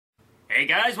Hey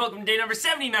guys, welcome to day number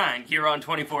 79 here on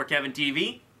 24 Kevin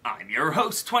TV. I'm your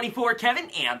host, 24 Kevin,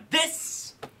 and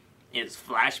this is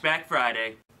Flashback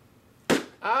Friday.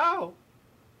 Ow!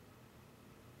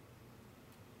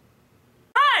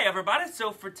 Hi everybody,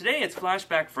 so for today it's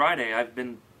Flashback Friday. I've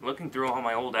been looking through all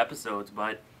my old episodes,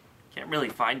 but can't really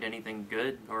find anything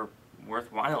good or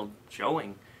worthwhile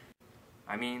showing.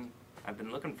 I mean, I've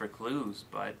been looking for clues,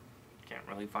 but can't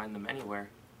really find them anywhere.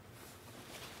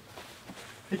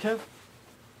 Hey Kev,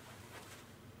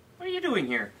 What are you doing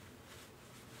here?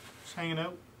 just hanging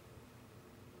out.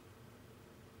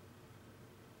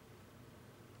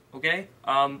 Okay,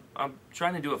 I'm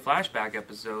trying to do a flashback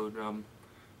episode,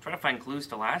 trying to find clues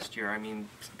to last year. I mean,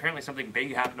 apparently something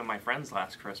big happened to my friends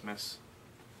last Christmas.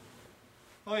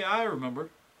 Oh yeah, I remember.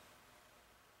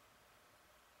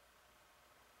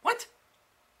 What?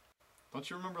 Don't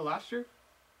you remember last year?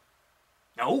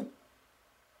 No.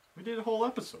 We did a whole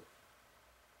episode.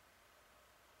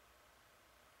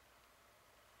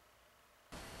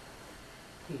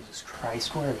 Jesus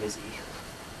Christ, where is he?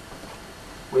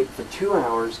 Wait for 2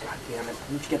 hours, god damn it.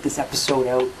 I need to get this episode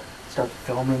out, start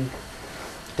filming.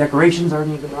 Decorations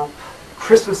aren't even up.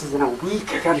 Christmas is in a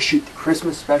week. I gotta shoot the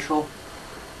Christmas special.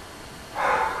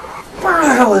 Where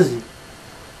the hell is he?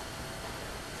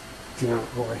 Damn it,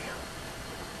 Roy.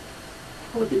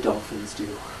 What would the dolphins do?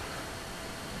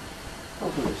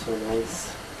 Dolphins are so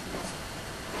nice.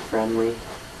 Friendly.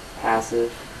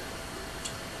 Passive.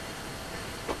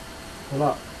 Hold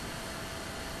up.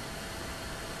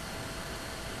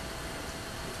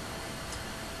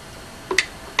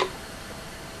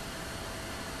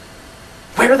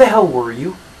 Where the hell were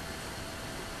you?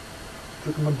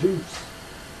 Drinking my juice.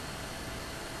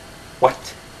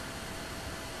 What?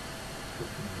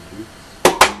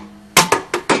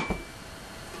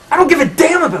 I don't give a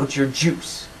damn about your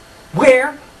juice.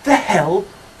 Where the hell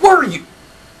were you?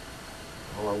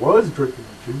 Well, I was drinking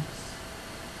my juice.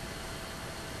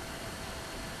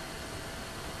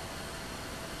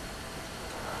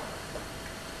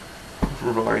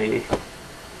 Rory.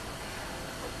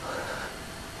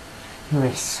 You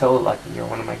are so lucky you're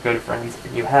one of my good friends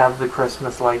and you have the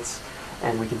Christmas lights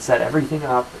and we can set everything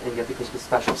up and get the Christmas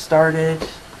special started.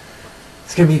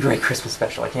 It's gonna be a great Christmas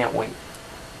special, I can't wait.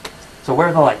 So where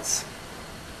are the lights?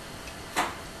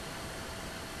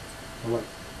 What?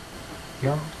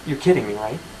 You're kidding me,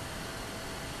 right?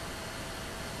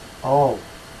 Oh,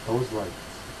 those lights.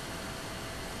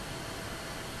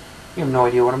 You have no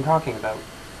idea what I'm talking about.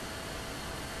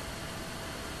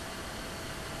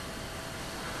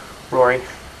 Rory,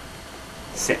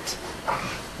 sit.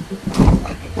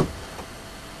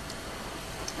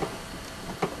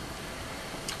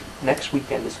 Next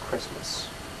weekend is Christmas,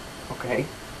 okay?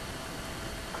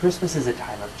 Christmas is a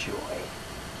time of joy.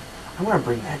 I want to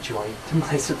bring that joy to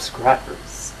my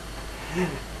subscribers.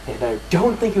 And I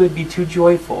don't think it would be too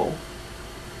joyful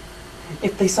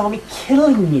if they saw me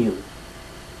killing you.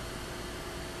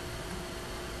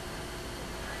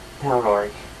 Now,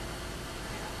 Rory,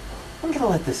 I'm gonna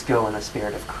let this go in the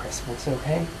spirit of Christmas,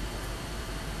 okay?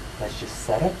 Let's just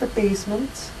set up the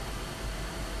basement,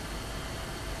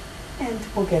 and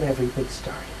we'll get everything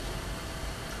started.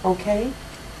 Okay?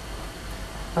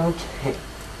 Okay.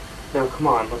 Now, come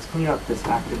on, let's clean up this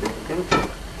act of it.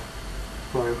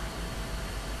 Rory,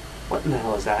 what in the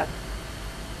hell is that?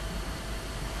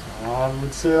 I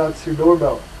would say that's your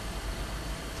doorbell.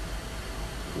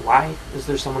 Why is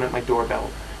there someone at my doorbell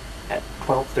at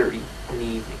 12:30 in the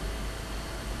evening?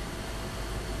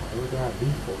 What would that be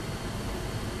for?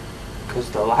 Because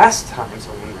the last time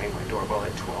someone rang my doorbell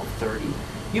at 12:30,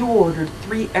 you ordered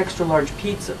 3 extra large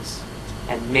pizzas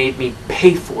and made me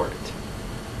pay for it.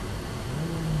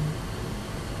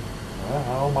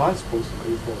 How am I supposed to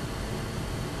pay for it?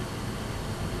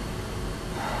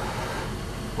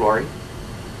 Rory,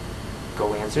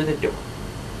 go answer the door.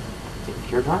 If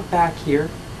you're not back here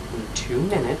in 2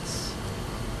 minutes,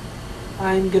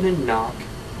 I'm gonna knock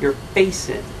your face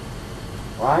in.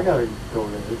 Well, I gotta go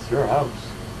there. It's your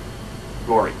house.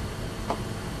 Rory,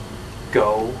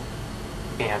 go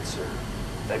answer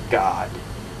the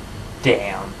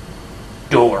goddamn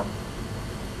door.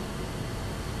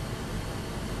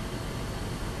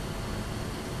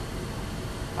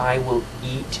 I will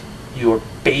eat your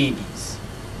babies.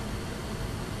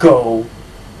 Go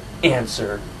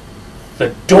answer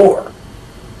the door.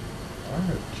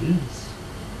 Oh, jeez.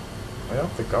 Lay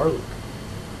off the garlic.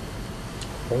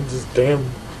 Owns his damn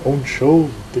own show.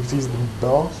 Thinks he's the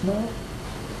boss now?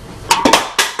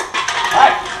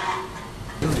 Hi.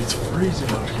 Dude, it's freezing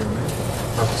out here, man.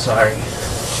 I'm sorry.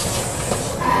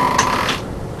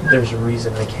 There's a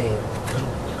reason I came.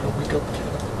 Wake up, kid.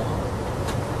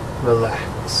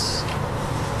 Relax.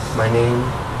 My name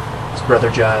is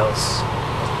Brother Giles.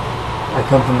 I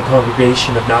come from the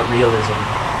congregation of Not Realism.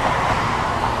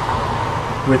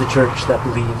 We're the church that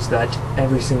believes that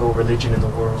every single religion in the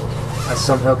world has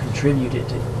somehow contributed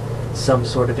some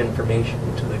sort of information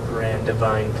to the grand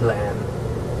divine plan.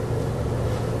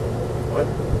 What?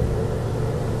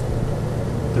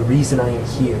 The reason I am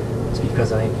here is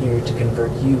because I am here to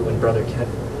convert you and Brother Kevin.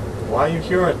 Why are you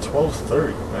here at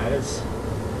 12:30, man? It's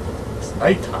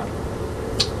nighttime.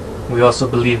 We also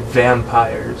believe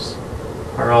vampires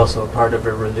are also a part of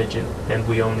our religion, and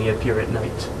we only appear at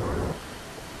night.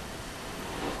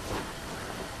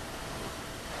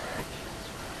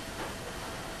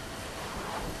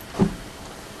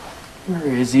 Where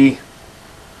is he?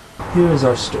 Here is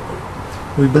our story.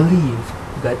 We believe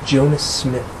that Jonas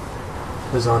Smith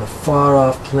was on a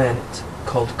far-off planet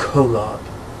called Kolob.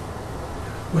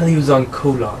 While he was on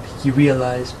Kolob, he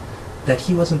realized that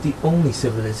he wasn't the only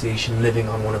civilization living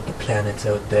on one of the planets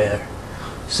out there.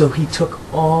 So he took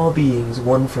all beings,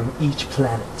 one from each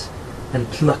planet,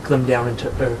 and plucked them down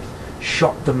into Earth,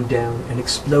 shot them down, and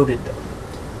exploded them.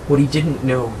 What he didn't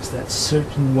know is that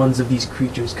certain ones of these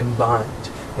creatures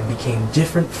combined and became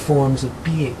different forms of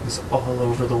beings all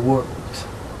over the world.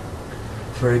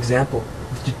 For example,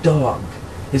 the dog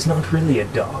is not really a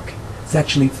dog. It's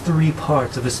actually 3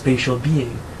 parts of a spatial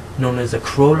being, known as a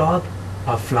Krolog,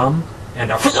 a Flam,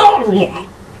 and a Flam.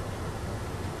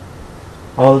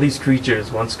 All these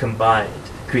creatures, once combined,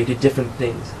 created different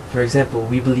things. For example,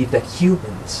 we believe that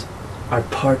humans are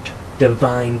part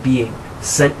divine being,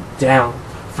 sent down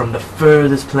from the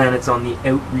furthest planets on the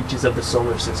outreaches of the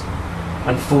solar system.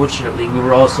 Unfortunately, we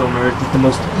were also merged with the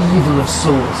most evil of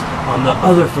souls on the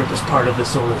other furthest part of the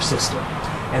solar system,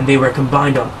 and they were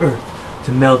combined on Earth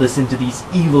to meld us into these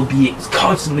evil beings,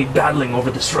 constantly battling over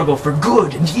the struggle for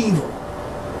good and evil.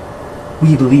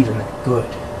 We believe in that good.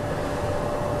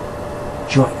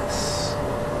 Join us.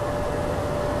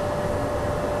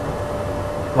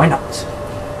 Why not?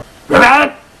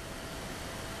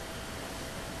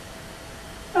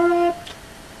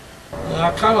 Yeah,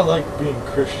 I kind of like being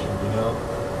Christian, you know?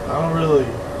 I don't really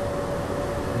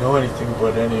know anything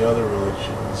about any other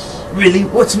religions. Really?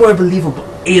 What's more believable?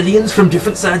 Aliens from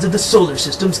different sides of the solar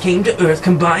systems came to Earth,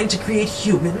 combined to create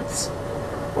humans?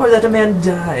 Or that a man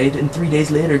died and 3 days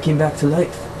later came back to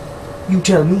life? You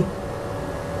tell me.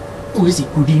 Who is he,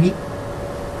 Houdini?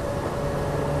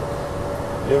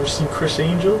 You ever seen Chris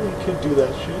Angel? You could do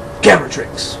that shit. Camera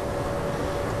tricks.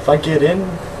 If I get in,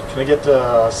 can I get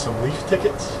some Leaf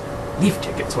tickets? Leaf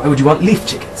tickets? Why would you want Leaf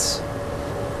tickets?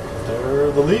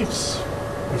 They're the Leafs.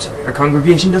 I'm sorry, our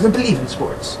congregation doesn't believe in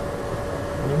sports.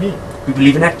 What do you mean? We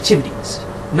believe in activities.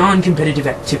 Non-competitive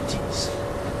activities.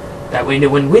 That way no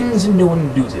one wins and no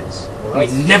one loses. Well,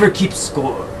 We never keep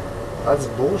score. That's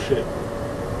bullshit.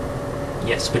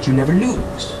 Yes, but you never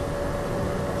lose.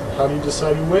 How do you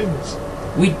decide who wins?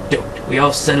 We don't. We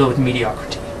all settle with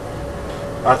mediocrity.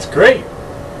 That's great.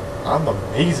 I'm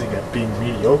amazing at being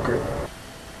mediocre.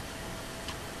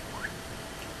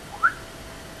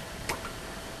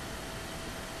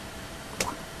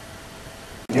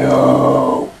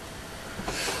 No!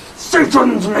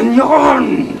 Satan's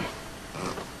minion!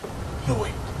 No,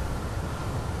 wait.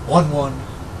 1, 1,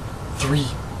 3,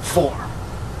 4.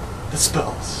 The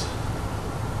spells.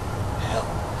 Hell.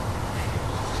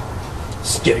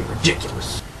 It's getting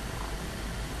ridiculous.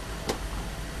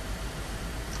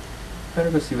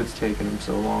 Better go see what's taking him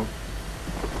so long.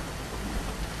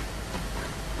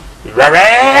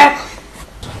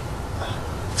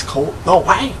 It's cold. No,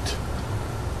 wait!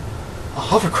 A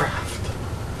hovercraft.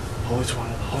 Always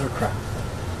wanted a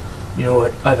hovercraft. You know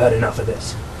what? I've had enough of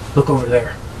this. Look over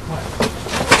there. What?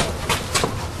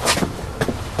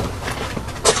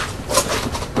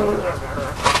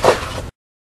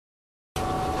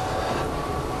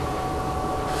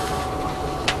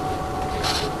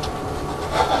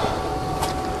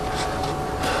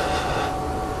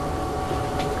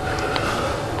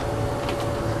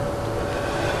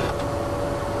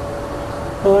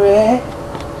 Alright.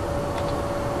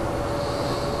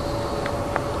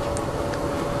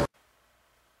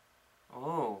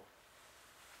 Oh.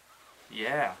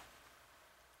 Yeah.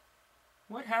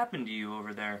 What happened to you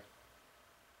over there?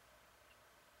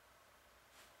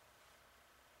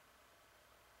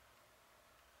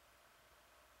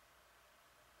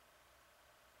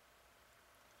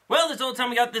 Well, that's all the time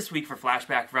we got this week for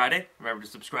Flashback Friday. Remember to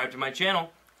subscribe to my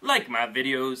channel, like my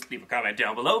videos, leave a comment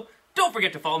down below. Don't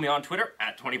forget to follow me on Twitter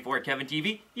at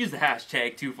 24KevinTV. Use the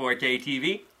hashtag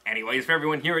 24KTV. Anyways, for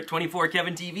everyone here at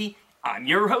 24KevinTV, I'm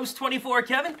your host,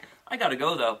 24Kevin. I gotta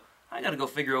go, though. I gotta go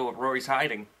figure out what Rory's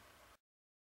hiding.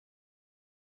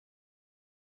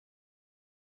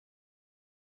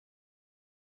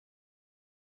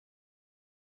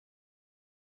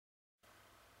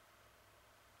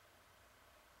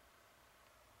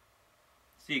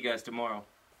 See you guys tomorrow.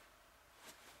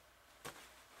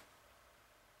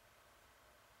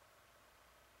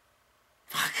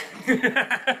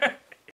 Fuck.